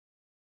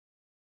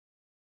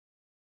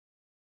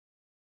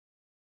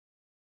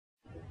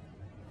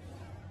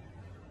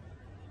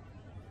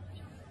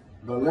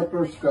The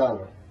leper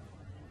scholar.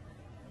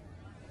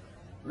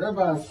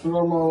 Rabbi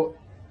Shlomo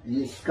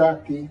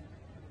Yitzchaki,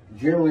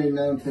 generally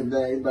known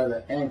today by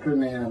the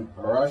acronym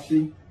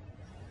Rashi,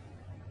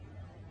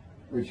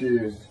 which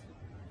is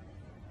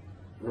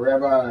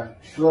Rabbi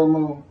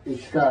Shlomo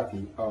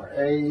Itzhaki, or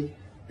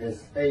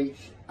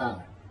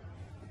A-S-H-I,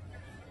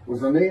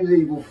 was a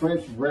medieval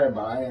French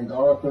rabbi and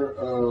author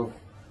of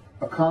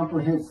a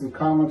comprehensive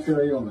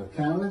commentary on the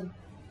Talmud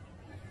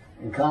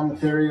and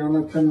commentary on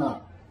the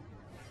Tanakh.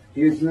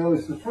 He is known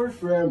as the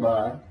first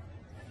rabbi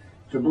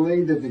to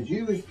believe that the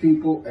Jewish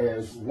people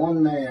as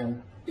one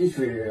man,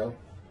 Israel,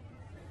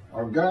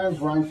 are God's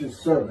righteous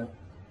servant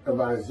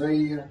of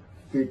Isaiah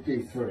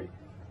 53.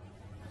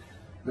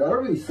 The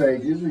early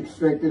sages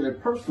expected a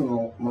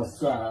personal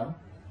Messiah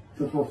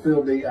to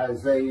fulfill the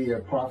Isaiah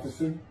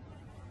prophecy.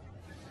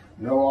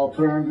 No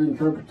alternative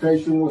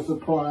interpretation was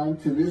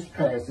applied to this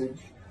passage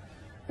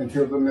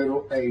until the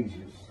Middle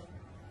Ages.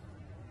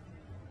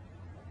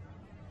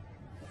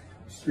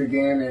 This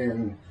began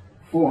in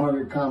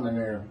 400 Common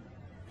Era.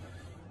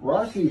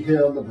 Rashi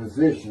held the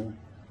position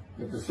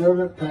that the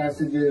servant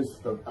passages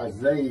of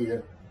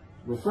Isaiah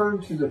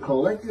referred to the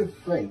collective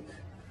fate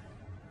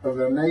of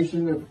the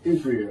nation of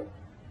Israel,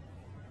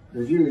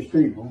 the Jewish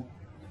people,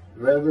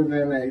 rather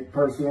than a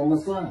personal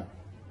Messiah.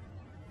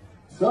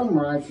 Some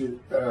rabbis,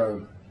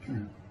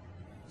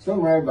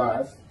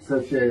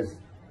 such as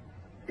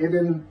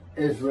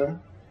Ezra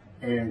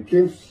and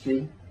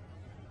Kimchi,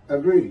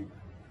 agreed.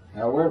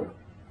 However,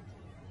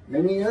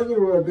 many other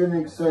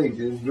rabbinic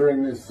sages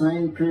during this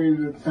same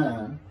period of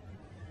time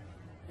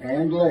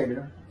and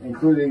later,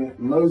 including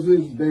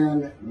Moses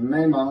ben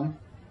Maimon,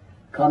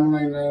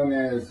 commonly known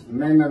as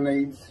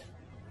Maimonides,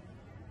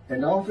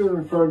 and often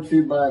referred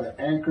to by the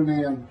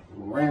acronym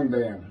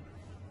Rambam,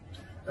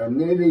 a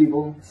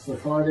medieval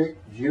Sephardic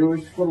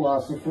Jewish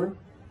philosopher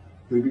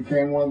who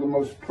became one of the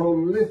most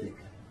prolific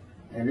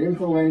and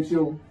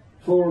influential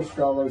Torah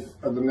scholars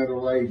of the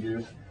Middle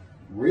Ages,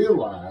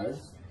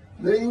 realized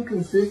the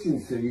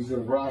inconsistencies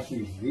of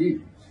Rashi's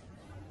views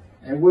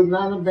and would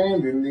not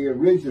abandon the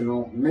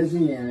original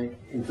messianic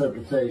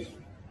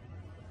interpretation.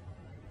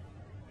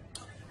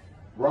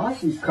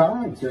 Rashi's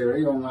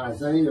commentary on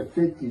Isaiah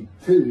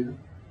 52,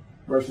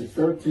 verses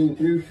 13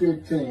 through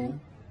 15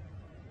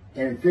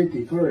 and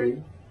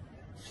 53,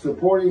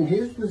 supporting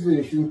his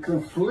position,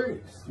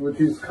 conflicts with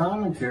his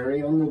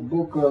commentary on the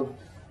book of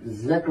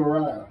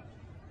Zechariah,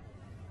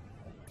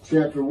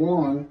 chapter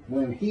 1,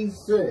 when he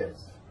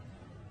says,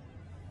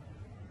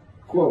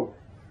 quote,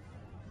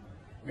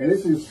 and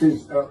this is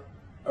his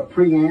a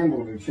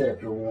preamble to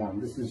chapter 1.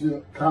 This is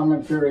a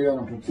commentary on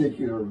a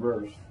particular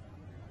verse.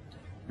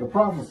 The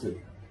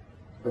prophecy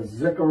of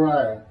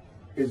Zechariah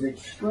is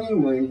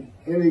extremely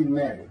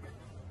enigmatic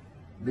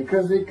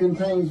because it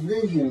contains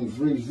visions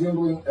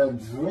resembling a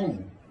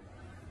dream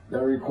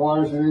that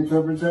requires an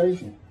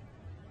interpretation.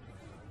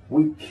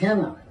 We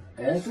cannot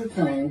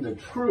ascertain the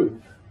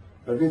truth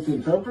of its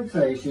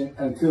interpretation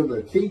until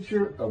the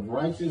teacher of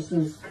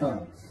righteousness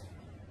comes.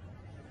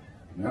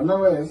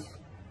 Nonetheless,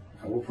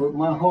 I will put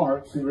my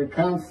heart to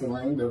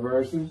reconciling the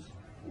verses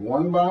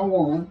one by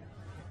one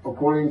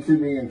according to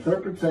the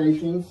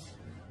interpretations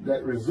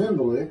that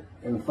resemble it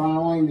and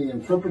following the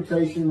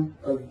interpretation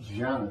of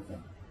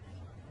Jonathan.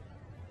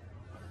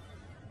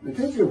 The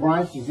teacher of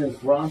righteousness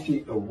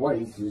Rashi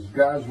awaits is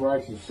God's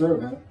righteous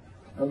servant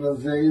of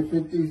Isaiah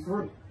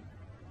 53.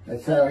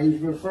 That's how he's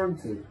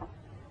referred to.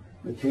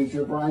 The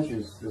teacher of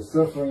righteousness, the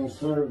suffering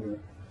servant.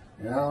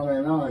 And on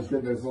and on. It's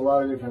good. There's a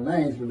lot of different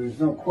names, but there's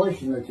no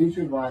question the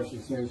teacher of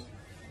righteousness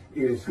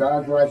is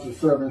God's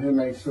righteous servant who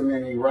makes so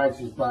many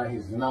righteous by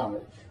his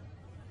knowledge.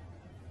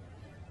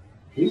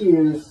 He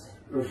is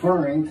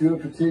referring to a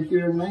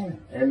particular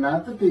man and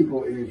not the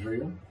people of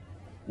Israel,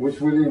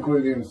 which would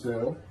include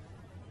himself.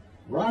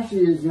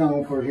 Rashi is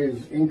known for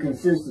his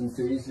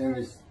inconsistencies in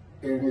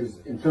his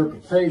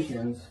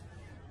interpretations.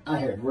 I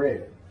have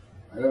read.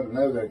 I don't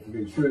know that to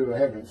be true. I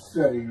haven't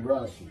studied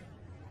Rashi.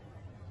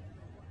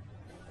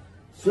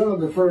 Some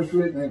of the first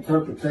written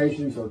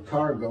interpretations or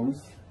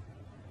targums,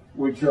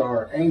 which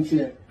are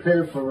ancient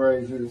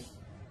paraphrases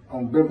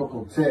on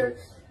biblical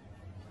texts,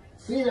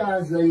 see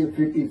Isaiah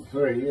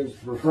 53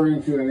 as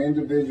referring to an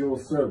individual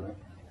servant,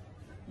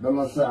 the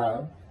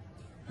Messiah,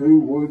 who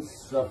would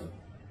suffer.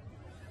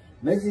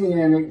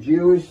 Messianic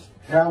Jewish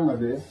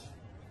Talmudist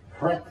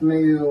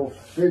Prakmil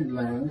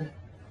Fidland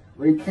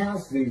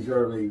recounts these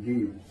early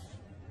views.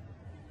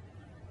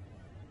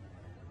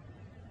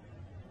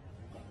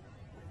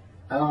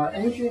 Our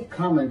ancient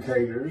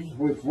commentators,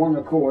 with one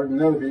accord,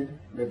 noted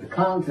that the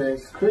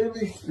context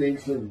clearly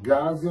speaks of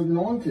God's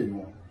anointed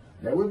one.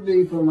 That would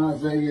be from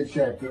Isaiah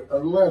chapter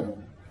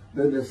 11,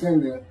 the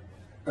descendant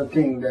of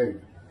King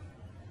David,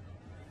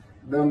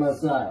 the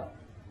Messiah.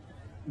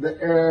 The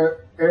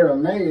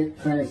Aramaic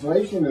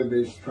translation of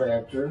this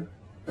chapter,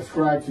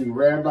 ascribed to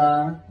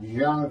Rabbi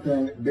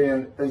Jonathan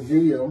ben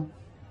Aziel,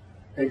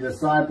 a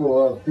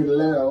disciple of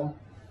Hillel,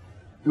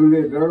 who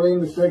lived early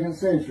in the 2nd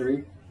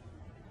century,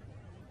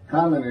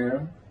 Common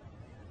Era,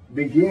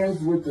 begins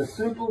with the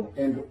simple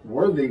and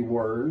worthy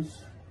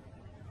words,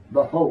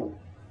 Behold,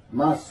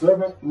 my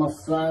servant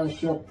Messiah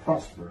shall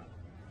prosper.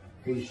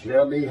 He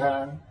shall be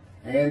high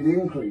and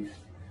increase,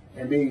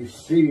 and be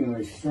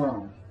exceedingly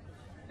strong,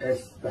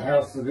 as the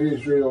house of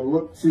Israel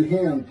looked to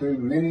him through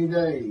many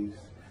days,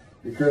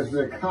 because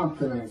their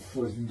countenance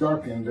was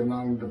darkened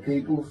among the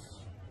peoples,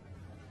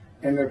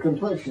 and their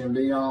complexion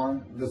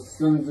beyond the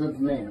sons of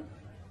men.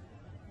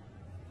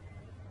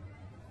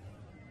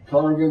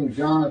 Targum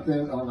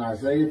Jonathan on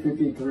Isaiah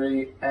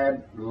 53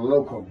 ad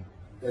locum.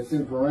 That's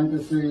in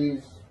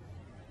parentheses,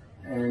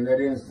 and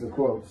that ends the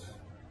quotes.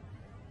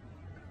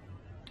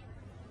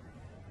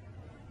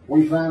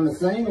 We find the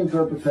same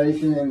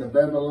interpretation in the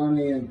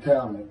Babylonian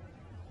Talmud.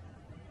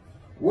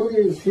 What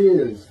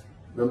is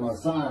the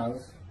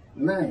Messiah's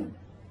name?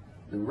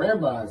 The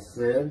rabbis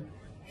said,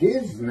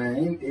 his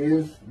name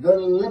is the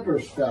leper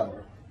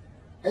scholar,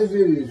 as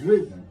it is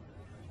written,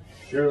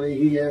 surely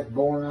he hath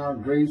borne our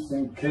griefs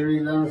and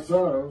carried our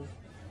sorrows,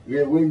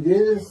 yet we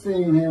did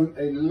esteem him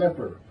a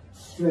leper,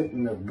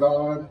 smitten of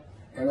God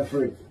and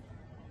afflicted.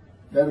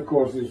 That, of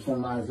course, is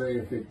from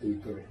Isaiah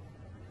 53.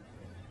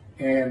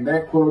 And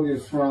that quote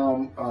is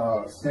from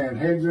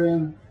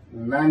Sanhedrin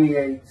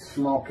 98,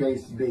 small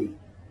case B.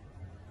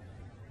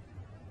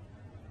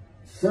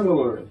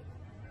 Similarly,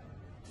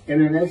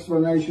 in an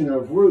explanation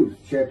of Ruth,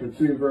 chapter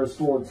 2, verse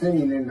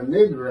 14, in the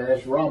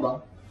Midrash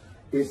Rabbah,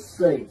 it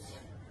states,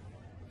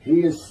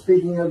 he is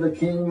speaking of the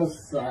King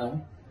Messiah.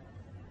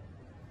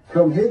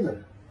 Come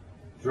hither,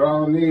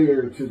 draw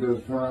near to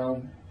the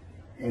throne,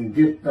 and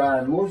dip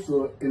thy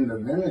morsel in the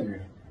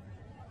vinegar.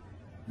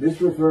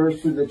 This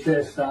refers to the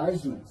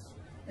chastisements,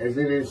 as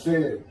it is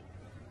said,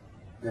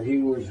 that he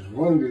was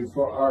wounded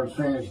for our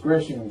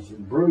transgressions,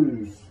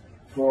 bruised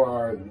for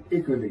our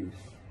iniquities.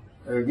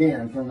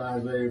 Again, from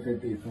Isaiah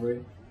 53.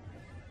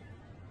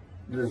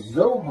 The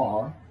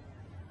Zohar,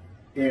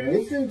 in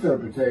its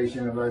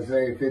interpretation of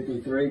Isaiah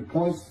 53,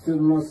 points to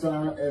the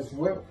Messiah as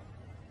well.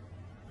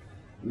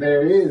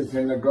 There is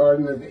in the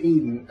Garden of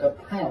Eden a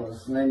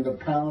palace named the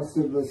Palace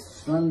of the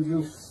Sons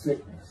of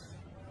Sickness.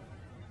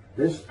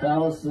 This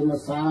palace the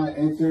Messiah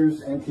enters,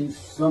 and he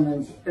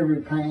summons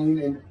every pain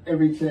and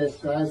every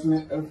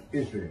chastisement of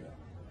Israel.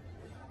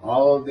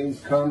 All of these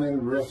come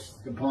and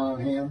rest upon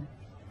him.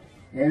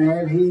 And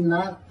had he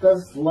not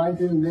thus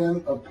lightened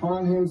them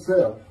upon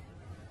himself,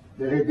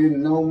 there had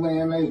been no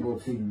man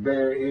able to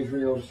bear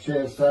Israel's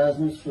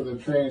chastisements for the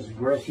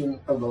transgression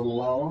of the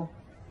law.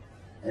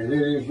 As it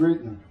is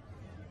written,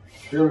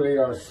 surely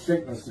our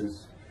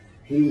sicknesses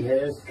he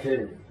has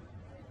carried.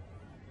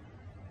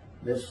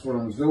 That's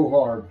from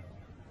Zohar,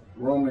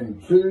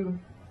 Romans 2,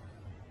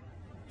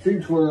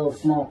 2:12,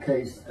 small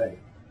case A.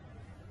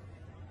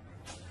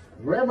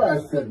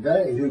 Rabbis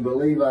today who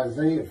believe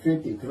Isaiah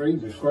 53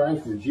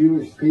 describes the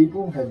Jewish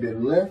people have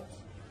been left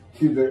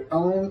to their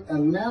own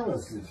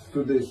analysis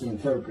for this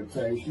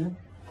interpretation.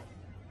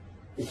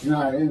 It's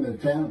not in the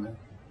Talmud.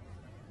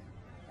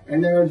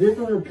 And there are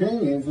different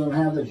opinions on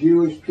how the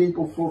Jewish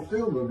people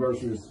fulfill the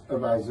verses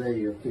of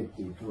Isaiah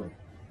 53.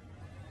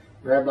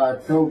 Rabbi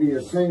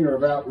Tovia Singer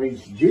of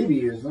Outreach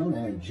Judaism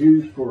and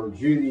Jews for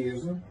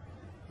Judaism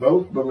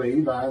both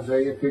believe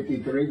Isaiah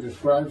 53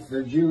 describes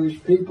the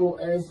Jewish people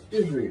as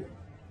Israel.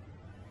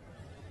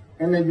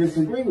 And they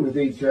disagree with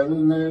each other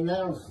in their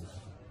analysis.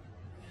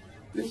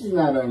 This is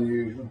not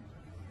unusual.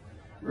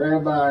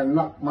 Rabbi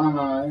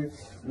Maimonides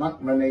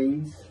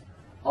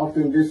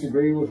often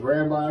disagree with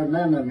Rabbi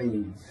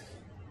Maimonides,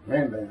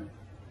 Rambam.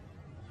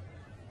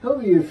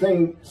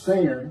 Tovia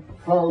Singer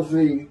follows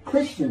the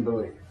Christian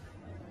belief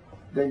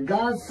that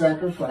God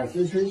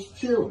sacrifices his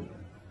children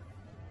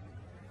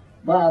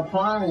by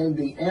applying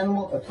the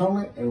animal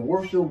atonement and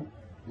worship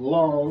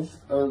laws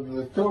of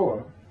the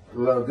Torah,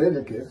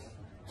 Leviticus,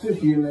 to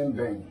human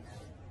beings.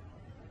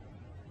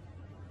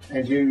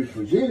 And Jews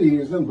for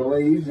Judaism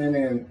believes in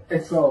an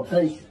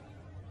exaltation,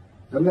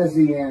 the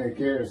messianic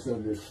era,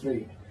 so to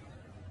speak,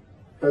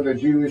 of the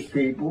Jewish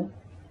people,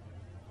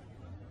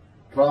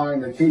 following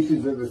the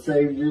teachings of the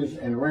sages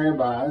and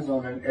rabbis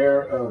on an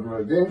era of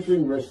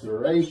redemption,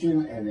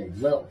 restoration, and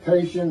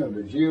exaltation of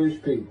the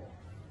Jewish people.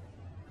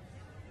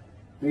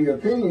 The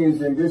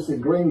opinions and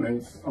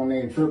disagreements on the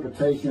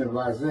interpretation of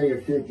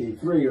Isaiah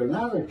 53 are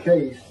not a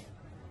case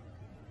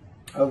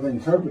of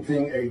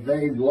interpreting a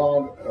vague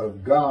law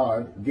of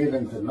God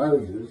given to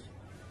Moses,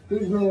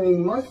 whose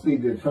meaning must be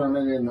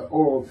determined in the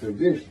oral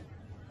tradition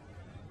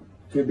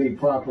to be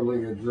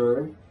properly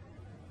observed.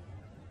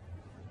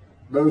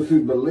 Those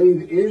who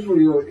believe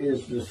Israel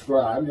is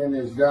described and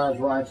is God's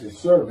righteous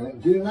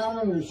servant do not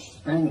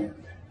understand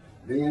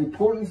the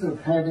importance of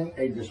having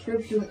a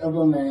description of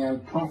a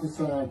man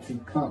prophesied to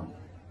come.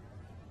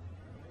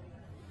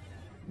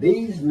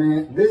 This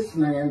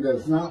man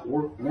does not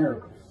work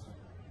miracles.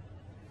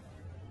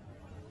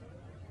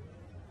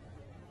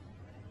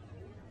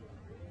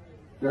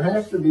 There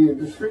has to be a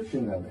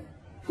description of it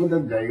for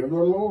the day of the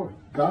Lord.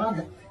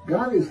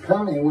 God is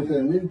coming with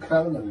a new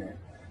covenant.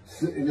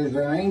 There's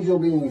an angel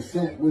being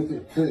sent with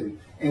it too.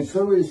 And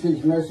so is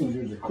his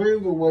messenger to clear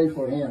the way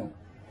for him.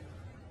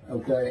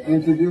 Okay,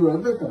 and to do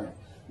other things,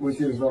 which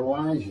is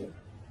Elijah.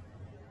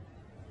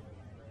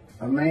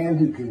 A man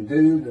who can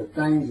do the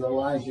things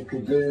Elijah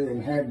could do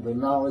and have the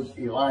knowledge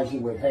Elijah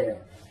would have.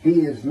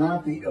 He is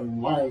not the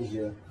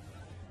Elijah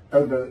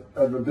of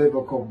the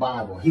biblical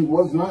Bible. He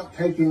was not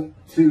taken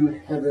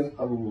to heaven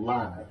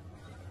alive.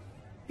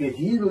 If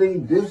you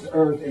leave this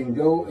earth and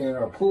go and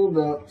are pulled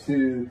up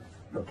to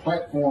the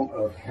platform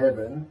of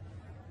heaven,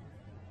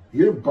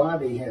 your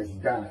body has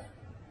died.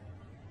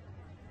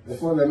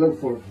 That's what they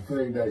looked for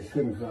 3 days.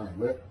 Couldn't find,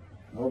 but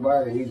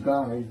nobody. He's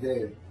gone. He's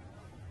dead.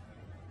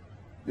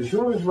 The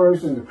shortest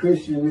verse in the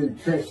Christian New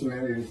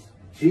Testament is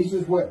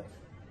Jesus wept.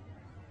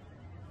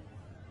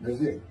 That's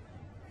it.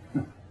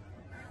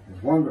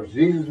 There's one verse.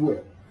 Jesus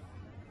wept.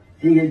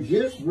 He had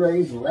just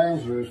raised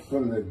Lazarus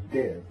from the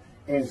dead,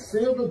 and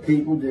still the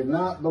people did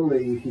not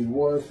believe he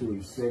was who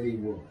he said he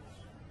was.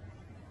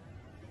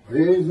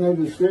 There is no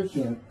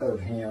description of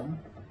him.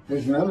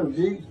 There's none of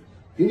Jesus.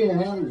 He didn't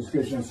have a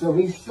description, so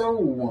he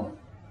stole one.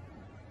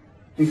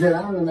 He said,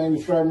 I'm the man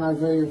described in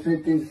Isaiah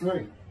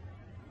 53.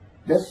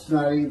 That's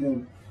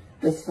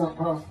not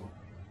possible.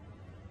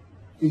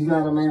 He's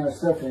not a man of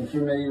suffering,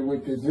 familiar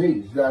with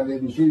disease. God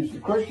didn't choose to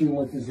crush him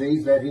with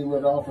disease that he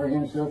would offer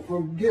himself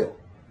for guilt.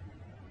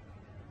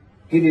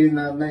 He did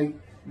not make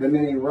the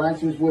many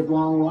righteous with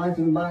long life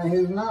and by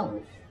his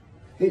knowledge.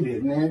 He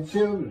didn't have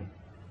children.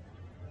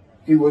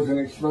 He wasn't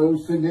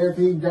exposed to death,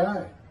 he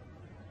died.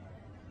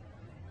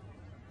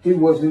 He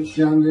wasn't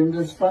shunned and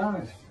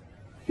despised.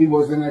 He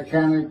wasn't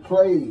accounted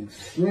plagued,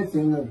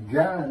 smitten of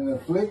God and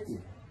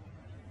afflicted.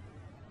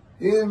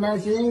 He didn't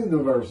match any of the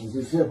verses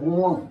except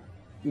one.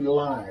 He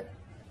lied.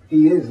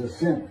 He is a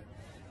sinner.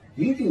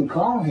 You can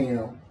call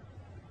him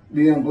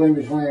the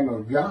unblemished Lamb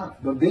of God,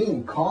 but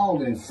being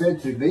called and said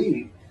to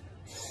be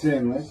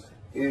sinless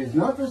is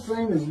not the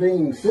same as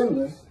being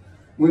sinless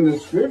when the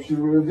Scripture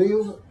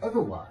reveals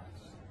otherwise.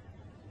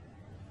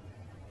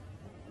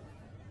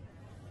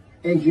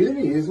 And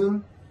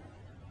Judaism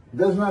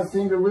does not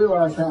seem to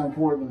realize how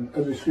important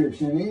a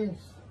description is.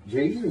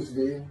 Jesus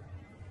did.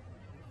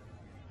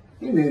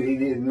 He knew he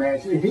didn't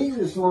match. If he's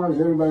as smart as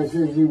everybody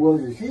says he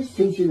was, if he's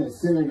teaching at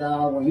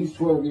synagogue when he's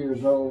 12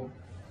 years old,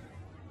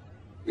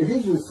 if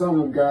he's the Son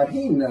of God,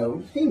 he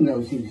knows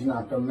he's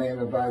not the man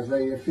of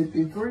Isaiah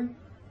 53.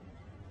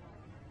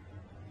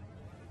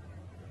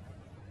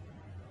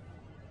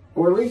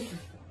 Or at least,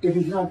 if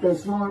he's not that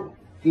smart,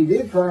 he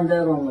did find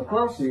out on the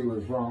cross he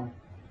was wrong.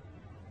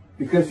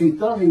 Because he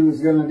thought he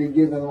was going to be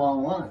given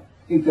long life.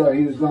 He thought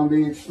he was going to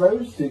be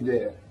exposed to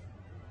death.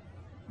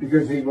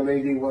 Because he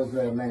believed he was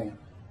that man.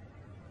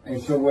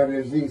 And so what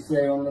does he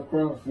say on the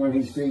cross when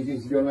he sees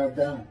he's going to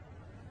die?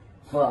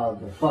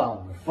 Father,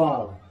 Father,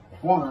 Father,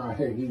 why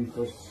have you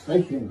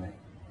forsaken me?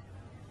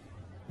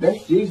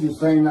 That's Jesus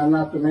saying, I'm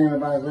not the man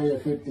of Isaiah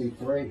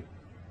 53.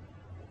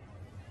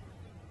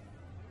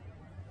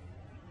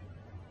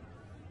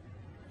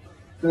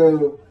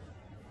 So,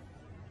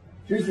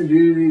 Future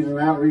duties and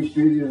outreach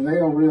duties, and they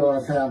don't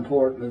realize how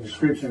important the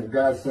description of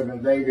God's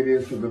servant David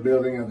is for the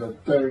building of the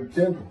third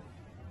temple.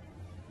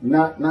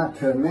 Not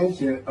to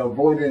mention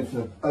avoidance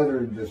of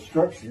utter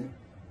destruction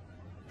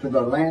to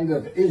the land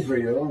of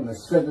Israel and the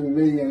 7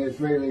 million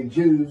Israeli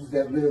Jews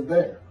that live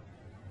there.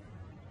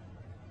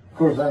 Of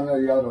course, I know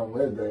y'all don't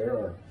live there,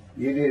 or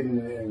you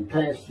didn't in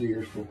past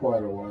years for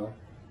quite a while.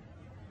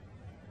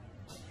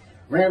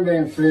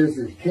 Rambam says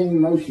as King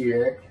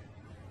Moshiach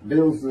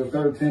builds the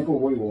third temple,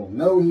 we will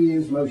know he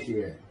is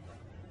Moshiach.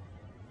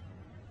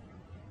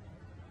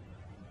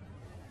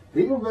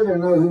 People better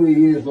know who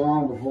he is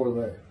long before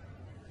that.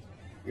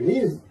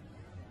 If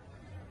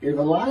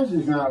Elijah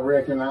is not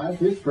recognized,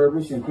 his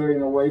purpose in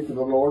clearing the way for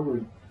the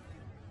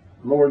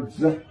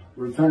Lord's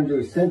return to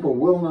his temple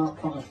will not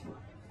prosper.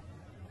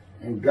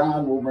 And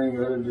God will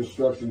bring utter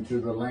destruction to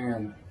the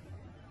land.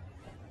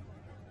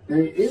 Now,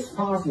 it's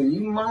possible,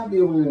 you might be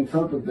able to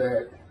interpret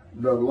that,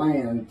 the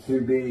land,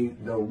 to be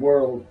the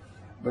world,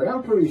 but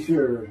I'm pretty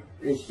sure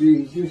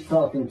he's just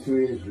talking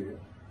to Israel.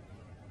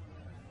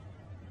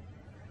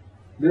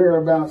 There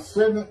are about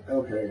 7,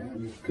 okay, I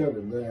just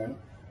covered that.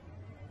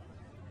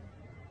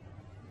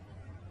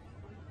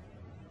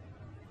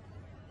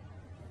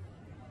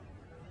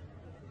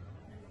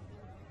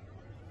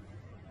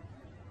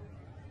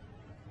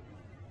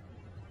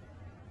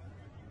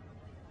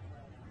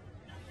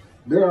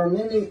 There are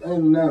many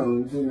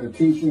unknowns in the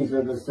teachings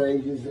of the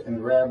sages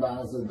and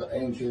rabbis of the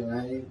ancient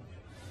age,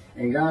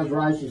 and God's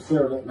righteous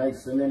servant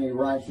makes the many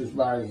righteous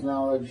by his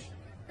knowledge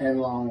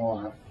and long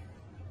life.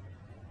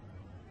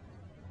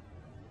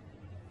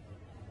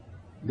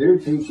 Their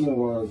teaching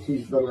was,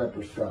 he's the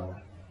leper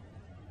scholar,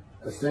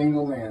 a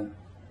single man,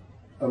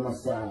 a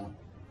Messiah,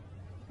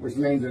 which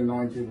means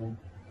anointed one,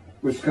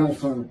 which comes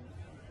from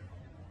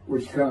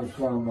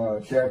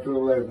chapter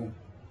 11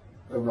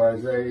 of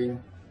Isaiah.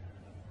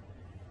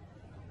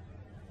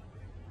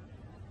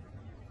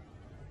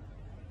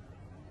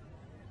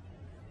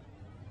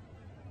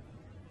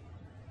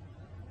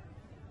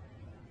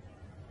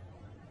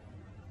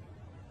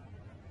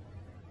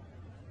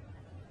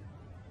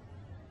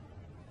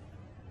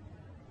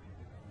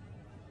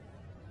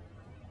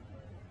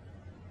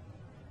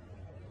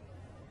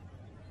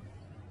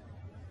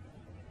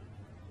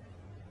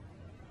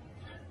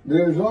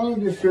 There is only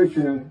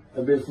description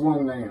of this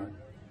one man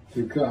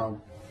to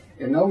come,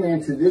 and no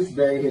man to this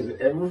day has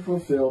ever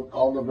fulfilled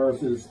all the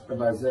verses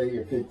of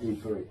Isaiah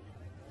 53.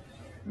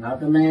 Not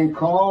the man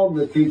called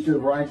the teacher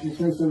of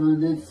righteousness of the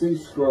Dead Sea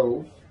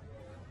Scrolls,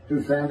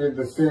 who founded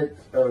the sect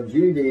of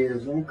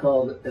Judaism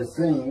called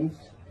Essenes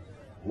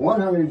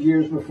 100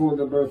 years before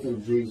the birth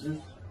of Jesus.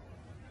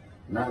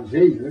 Not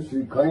Jesus,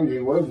 who claimed he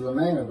was the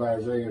man of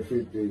Isaiah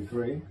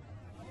 53.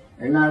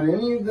 And not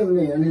any of the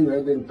men who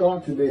had been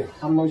thought to be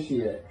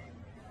Moshiach,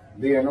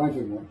 the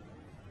anointed one.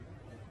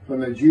 From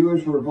the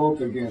Jewish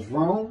revolt against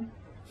Rome,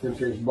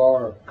 such as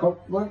Bar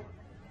Kokhba,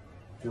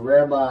 to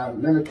Rabbi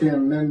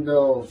Menachem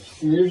Mendel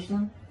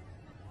Schneerson,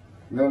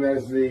 known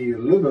as the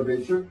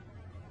Lubavitcher,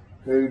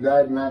 who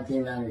died in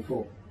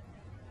 1994.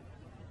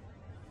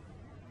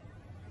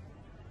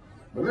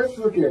 But let's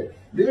look at it.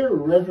 There are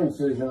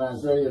references in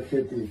Isaiah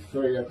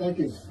 53, I think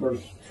it's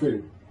verse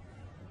 2,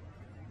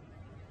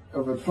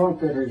 of a trunk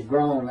that has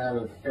grown out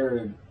of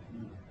arid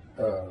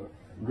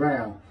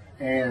ground,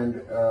 and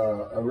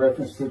a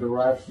reference to the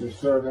righteous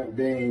servant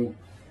being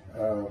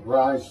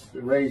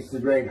raised to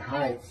great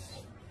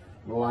heights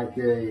like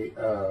a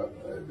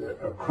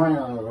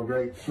crown of a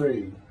great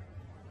tree.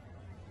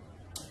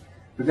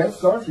 But that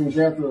starts in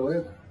chapter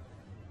 11.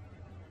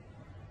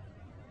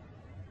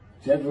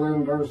 Chapter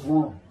 11, verse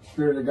 1.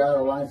 Spirit of God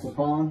alights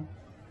upon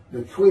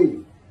the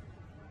twig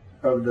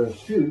of the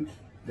shoot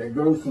that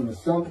grows from the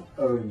stump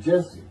of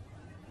Jesse.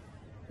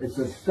 It's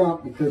a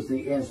stump because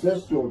the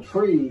ancestral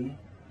tree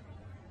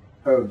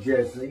of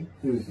Jesse,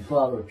 who's the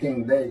father of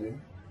King David,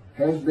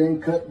 has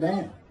been cut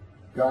down.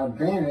 God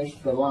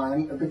banished the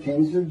line of the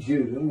kings of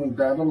Judah when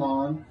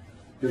Babylon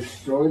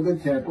destroyed the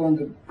temple and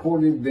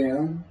deported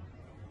them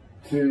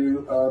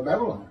to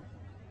Babylon.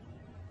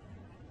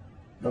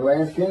 The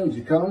last king,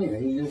 Jeconiah,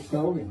 he just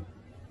told him,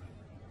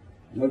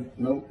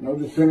 no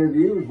descendant of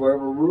yours will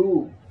ever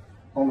rule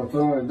on the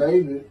throne of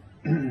David,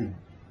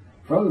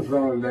 from the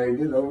throne of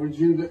David over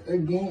Judah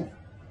again.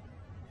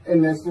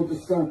 And that's what the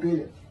stump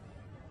is.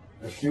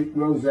 A shoot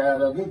grows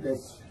out of it.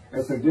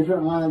 That's a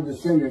different line of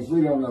descendants.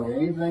 We don't know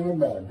anything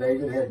about.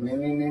 David had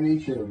many, many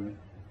children.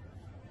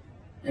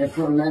 And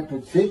from that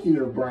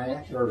particular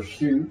branch or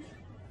shoot,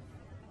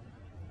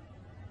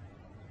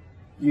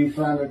 you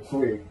find a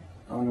twig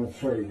on a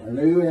tree, a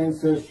new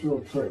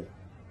ancestral tree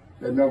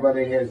that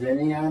nobody has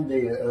any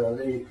idea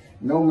of.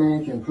 No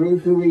man can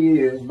prove who he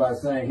is by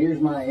saying, here's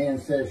my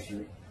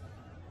ancestry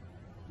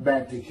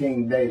back to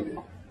King David.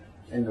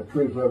 And the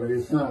proof of it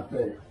is not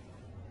there.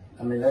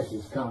 I mean, that's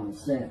just common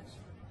sense.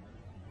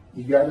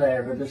 You got to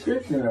have a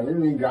description of it.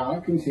 And then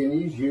God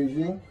continues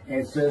using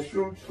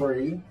ancestral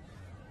tree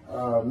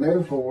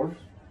metaphors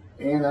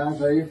in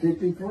Isaiah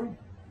 53.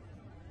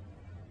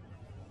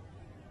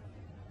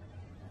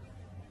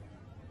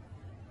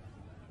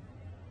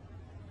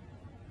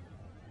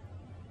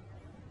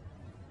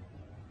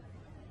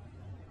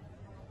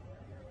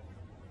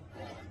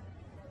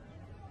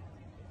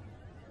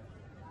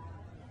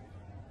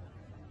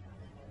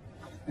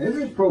 This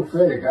is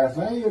prophetic.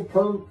 Isaiah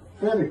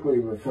prophetically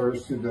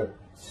refers to the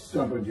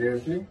stump of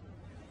Jesse,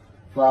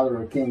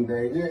 father of King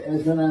David,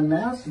 as an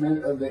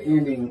announcement of the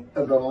ending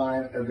of the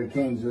line of the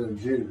kings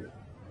of Judah.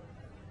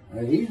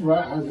 And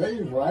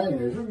Isaiah's writing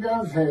this.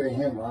 God's having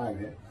him write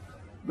it.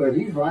 But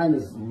he's writing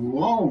this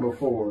long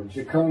before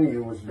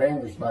Jeconiah was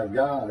banished by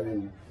God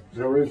and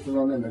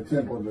Jerusalem and the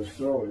temple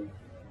destroyed.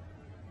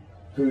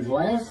 Whose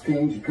last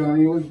king,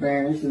 Jeconiah, was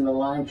banished and the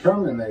line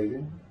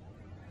terminated.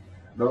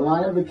 The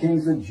line of the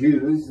kings of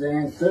Judah is the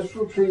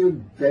ancestral tree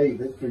of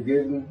David,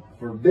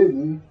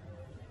 forbidden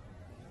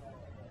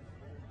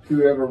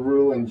to ever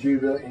rule in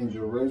Judah and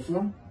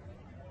Jerusalem.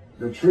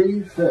 The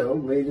tree fell,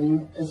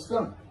 leaving a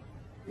stump.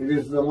 It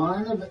is the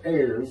line of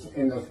heirs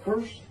in the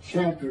first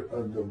chapter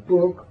of the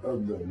book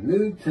of the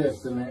New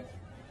Testament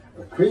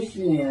of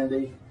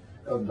Christianity,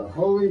 of the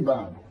Holy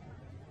Bible.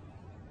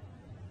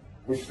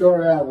 We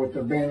start out with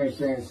the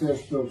banished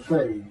ancestral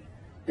tree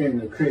in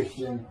the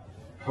Christian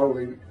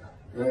Holy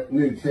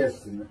New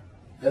Testament.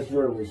 That's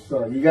where we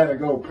start. You got to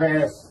go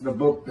past the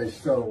book they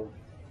stole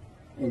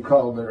and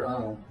call their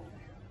own,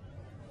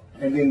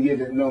 and then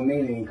give it no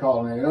meaning and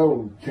call it an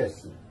Old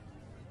Testament.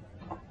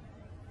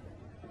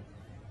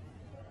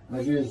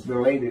 Let's just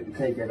delete it and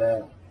take it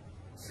out.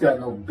 It's got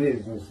no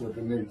business with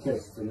the New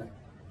Testament.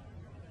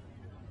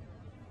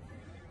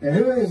 And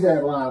who is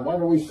that line? Why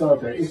do we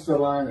start there? It's the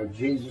line of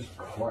Jesus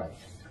Christ.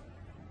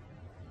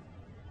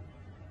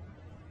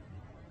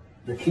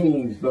 The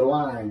kings, the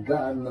line,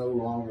 God no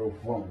longer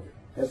wanted.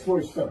 That's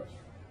where it starts.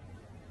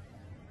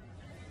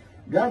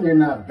 God did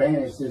not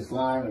banish this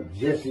line of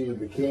Jesse of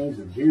the kings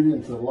of Judah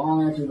until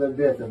long after the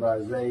death of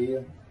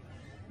Isaiah.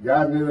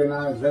 God knew in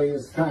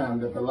Isaiah's time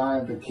that the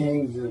line of the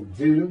kings of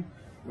Judah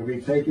would be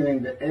taken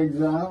into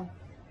exile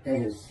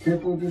and his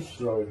temple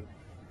destroyed.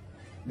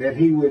 That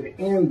he would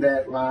end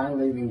that line,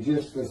 leaving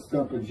just the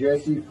stump of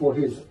Jesse for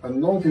his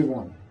anointed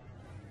one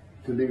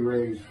to be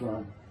raised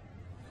from.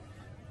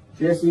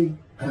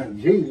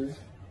 Jesus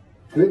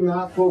could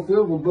not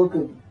fulfill the book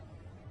of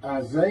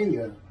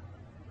Isaiah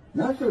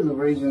Not for the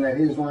reason that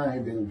his line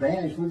had been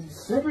banished, but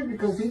simply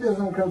because he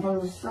doesn't come from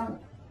the Son.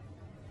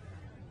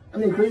 I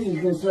mean, Christians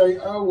can say,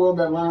 oh, well,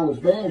 that line was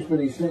banished, but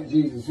he sent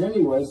Jesus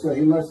anyway, so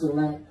he must have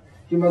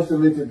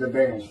lifted the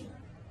banishment.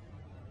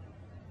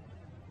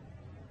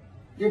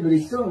 Yeah, but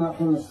he's still not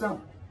from the Son.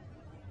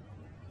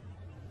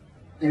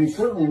 And he's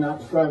certainly not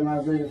described in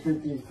Isaiah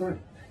 53.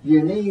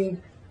 You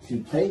need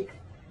to take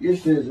your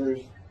scissors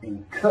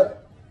and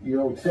cut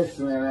your Old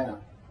Testament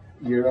out.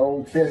 Your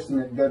Old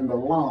Testament doesn't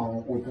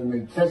belong with the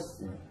New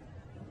Testament.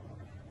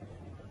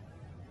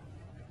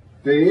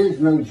 There is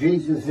no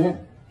Jesus in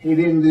it. He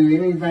didn't do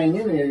anything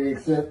in it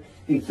except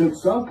he took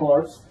some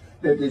parts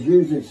that the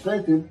Jews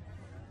expected,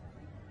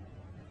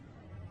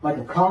 like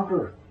a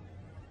conqueror,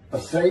 a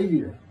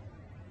savior.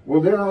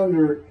 Well, they're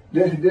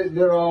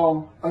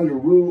all under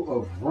rule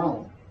of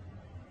Rome.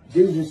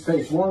 Jesus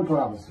takes one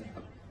prophecy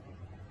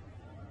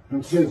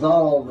and says,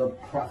 all the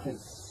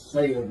prophets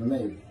say of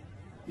me,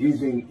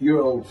 using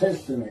your Old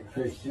Testament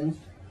Christians,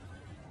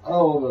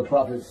 all the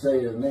prophets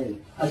say of me,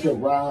 I shall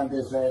ride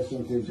this ass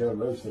into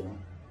Jerusalem.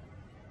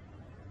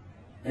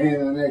 And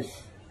in the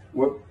next,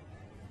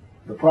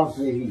 the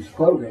prophecy he's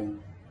quoting,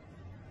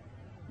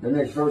 the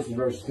next verse is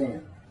verse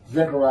 10.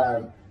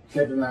 Zechariah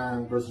chapter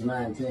 9, verses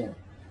 9 and 10.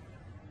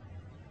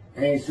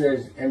 And he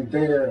says, and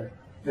there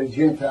the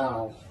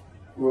Gentiles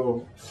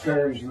will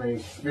scourge me,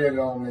 spit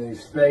on me,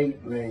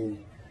 spate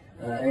me,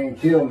 and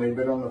kill me,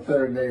 but on the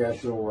third day I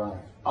shall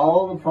rise.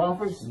 All the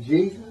prophets,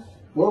 Jesus?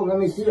 Well, let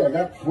me see, I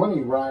got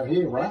 20 right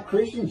here. Right,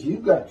 Christians?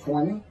 You've got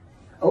 20.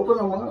 Open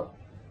them up.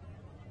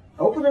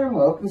 Open them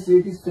up and see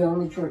if he's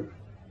telling the truth.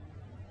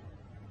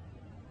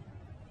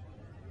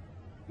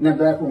 Now,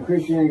 back when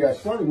Christianity got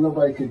started,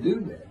 nobody could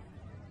do that.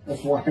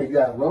 That's why it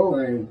got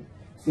rolling in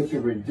such a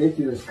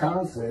ridiculous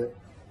concept.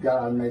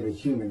 God made a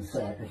human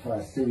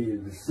sacrifice to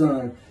you, the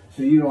Son,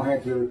 so you don't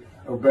have to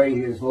obey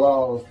his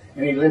laws.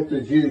 And he left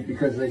the Jews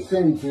because they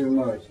sinned too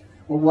much.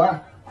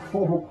 Well,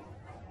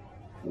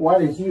 why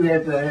did you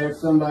have to have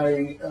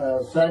somebody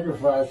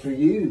sacrifice for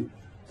you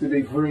to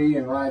be free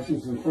and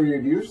righteous and free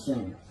of your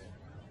sins?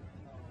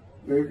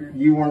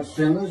 You weren't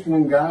sinless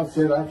when God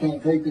said, I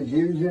can't take the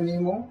Jews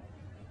anymore?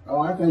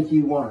 Oh, I think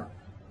you weren't.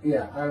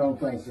 Yeah, I don't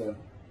think so.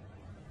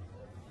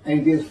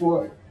 And guess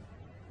what?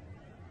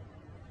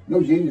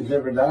 No Jesus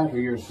ever died for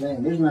your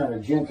sin. There's not a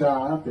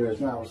Gentile out there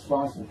that's not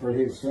responsible for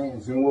his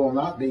sins and will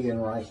not be in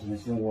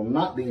righteousness and will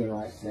not be in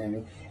right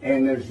standing.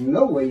 And there's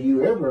no way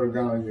you ever are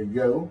going to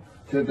go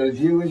to the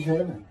Jewish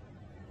heaven.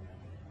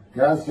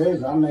 God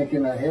says, I'm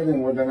making a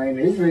heaven where the name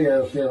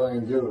Israel shall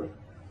endure.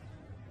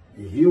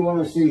 If you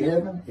want to see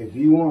heaven, if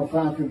you want to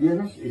find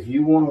forgiveness, if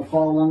you want to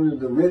fall under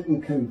the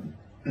written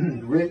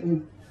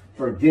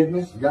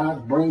forgiveness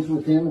God brings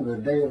with him in the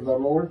day of the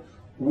Lord,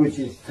 which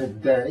is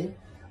today,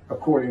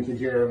 according to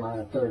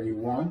Jeremiah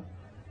 31,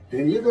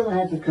 then you're going to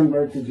have to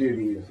convert to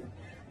Judaism.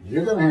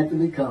 You're going to have to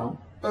become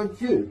a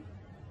Jew.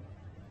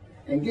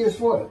 And guess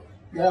what?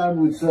 God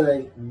would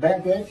say,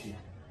 back at you.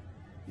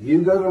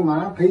 You go to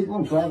my people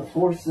and try to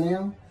force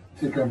them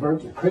to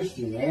convert to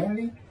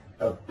Christianity,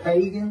 a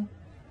pagan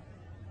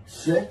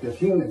sect of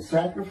human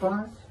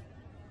sacrifice?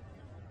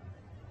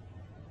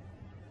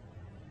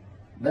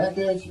 Back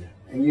at you.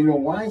 And you know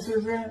why he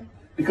says that?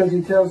 Because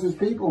he tells his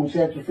people in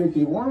chapter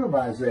 51 of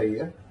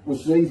Isaiah,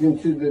 which leads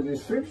into the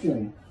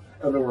description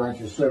of the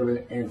righteous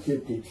servant in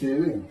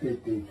 52 and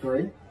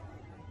 53,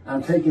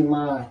 I'm taking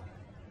my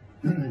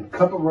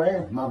cup of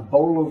wrath, my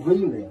bowl of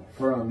reeling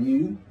from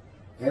you,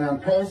 and I'm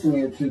passing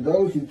it to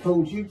those who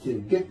told you to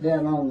get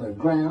down on the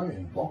ground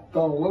and walked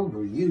all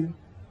over you.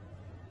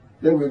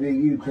 That would be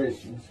you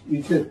Christians.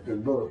 You took the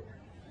book.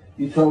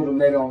 You told them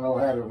they don't know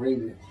how to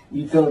read it.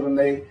 You told them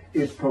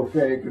it's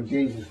prophetic of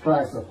Jesus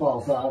Christ, a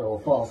false idol, a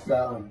false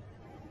God.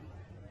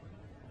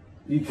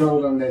 You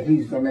told them that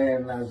he's the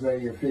man in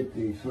Isaiah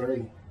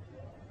 53.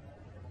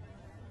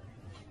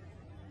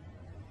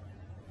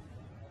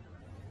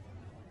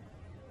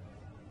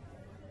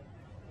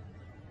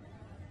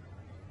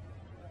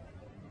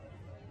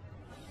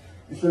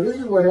 So this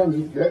is what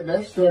happens.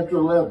 That's chapter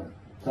 11,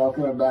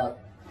 talking about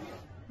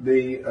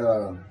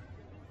the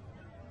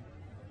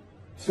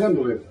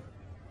symbolism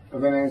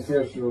of an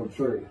ancestral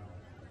tree.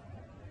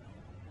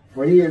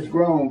 For he has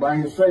grown by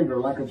his favor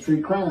like a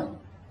tree crown,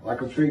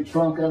 like a tree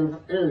trunk out of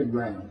arid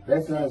ground.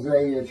 That's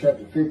Isaiah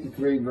chapter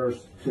 53,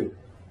 verse 2.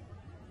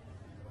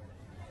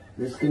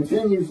 This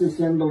continues the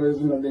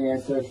symbolism of the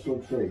ancestral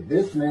tree.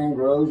 This man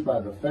grows by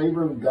the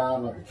favor of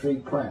God like a tree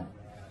crown.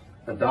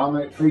 A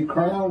dominant tree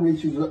crown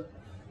reaches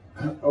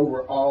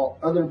over all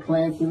other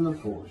plants in the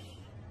forest,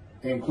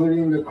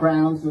 including the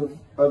crowns of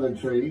other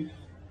trees.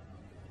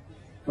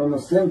 From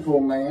a sinful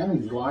man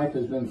whose life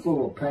has been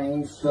full of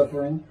pain,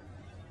 suffering,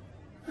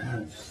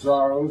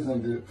 sorrows,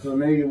 and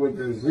familiar with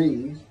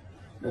disease,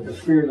 that the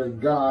Spirit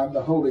of God,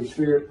 the Holy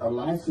Spirit,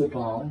 alights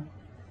upon,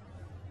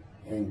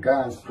 and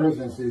God's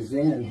presence is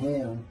in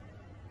him,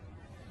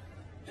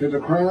 to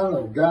the crown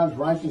of God's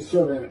righteous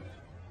servant.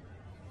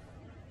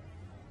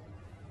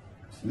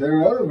 There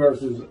are other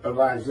verses of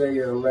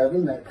Isaiah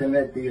 11 that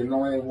connect the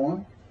anointed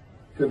one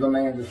to the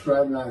man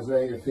described in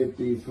Isaiah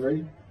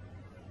 53.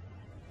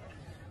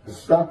 The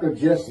stock of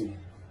Jesse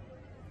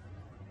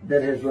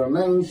that has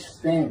remained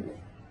standing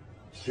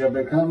shall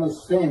become a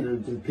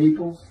standard to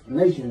peoples.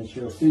 Nations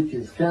shall seek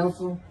his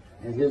counsel,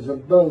 and his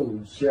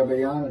abode shall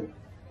be honored.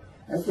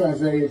 That's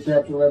Isaiah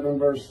chapter 11,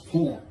 verse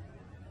 10.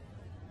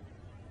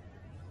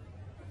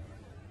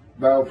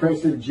 By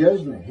oppressive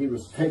judgment he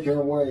was taken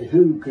away.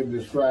 Who could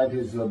describe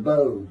his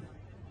abode?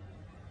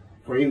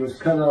 For he was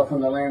cut off from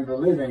the land of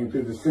the living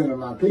through the sin of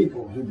my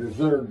people, who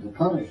deserved the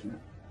punishment.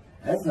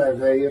 That's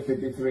Isaiah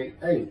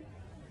 53:8.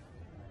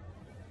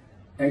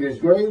 And his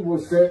grave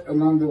was set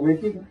among the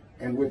wicked,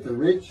 and with the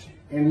rich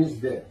in his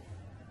debt,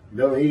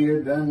 though he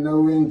had done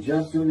no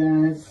injustice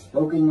and had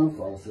spoken no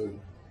falsehood.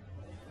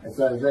 That's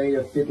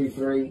Isaiah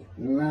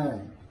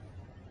 53:9.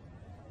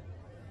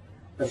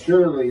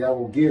 Assuredly, I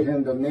will give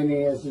him the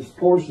many as his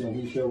portion.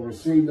 He shall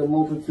receive the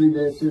multitude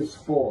as his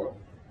spoil.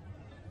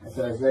 That's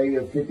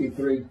Isaiah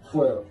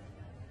 53:12.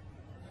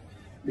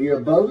 The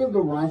abode of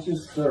the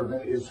righteous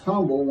servant is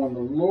humble when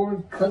the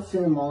Lord cuts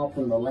him off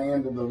from the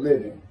land of the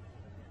living.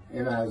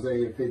 In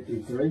Isaiah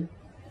 53.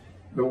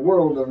 The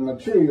world of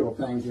material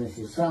things in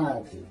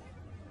society.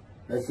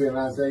 That's in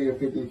Isaiah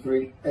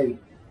 53:8.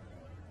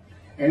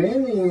 And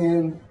in the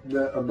end,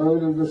 the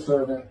abode of the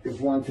servant is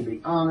one to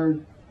be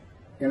honored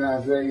in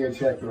Isaiah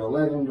chapter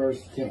 11,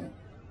 verse 10.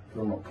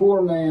 From a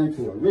poor man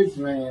to a rich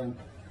man,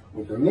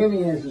 with the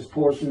many as his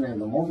portion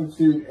and the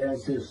multitude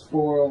as his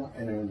spoil,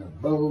 and an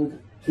abode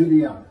to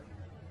be honored.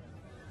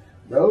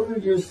 Those are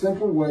just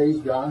simple ways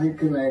God had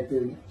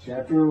connected.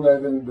 Chapter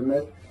 11,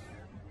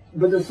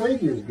 but the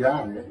sages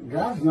got it.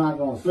 God's not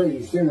going to say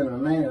he's sending a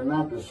man and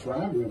not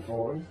describe him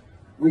for us.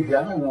 We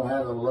got to know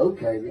how to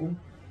locate him.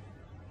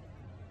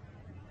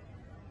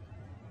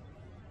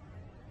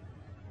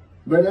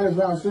 But as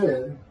I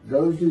said,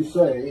 those who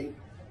say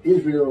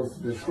Israel's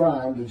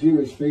described, the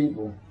Jewish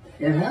people,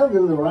 and how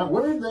do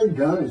what have they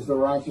done as the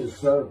righteous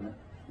servant?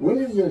 When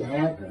does it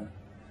happen?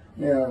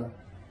 You know,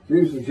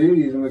 Jews of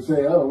Judaism would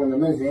say, oh, when the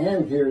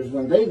messianic here is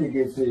when David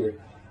gets here.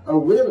 Oh,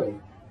 really?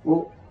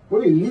 Well,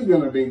 what are you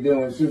going to be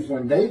doing since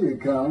when David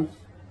comes,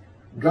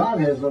 God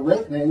has a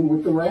reckoning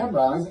with the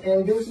rabbis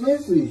and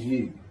dismisses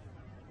you?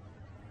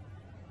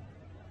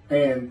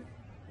 And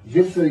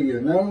just so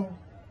you know,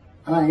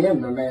 I am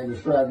the man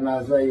described in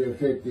Isaiah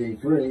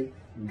 53.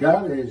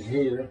 God is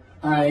here.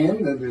 I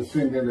am the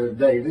descendant of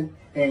David.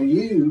 And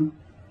you,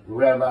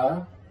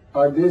 Rabbi,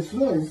 are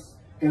dismissed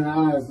in the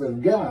eyes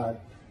of God,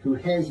 who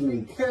has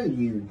me tell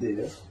you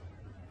this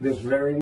very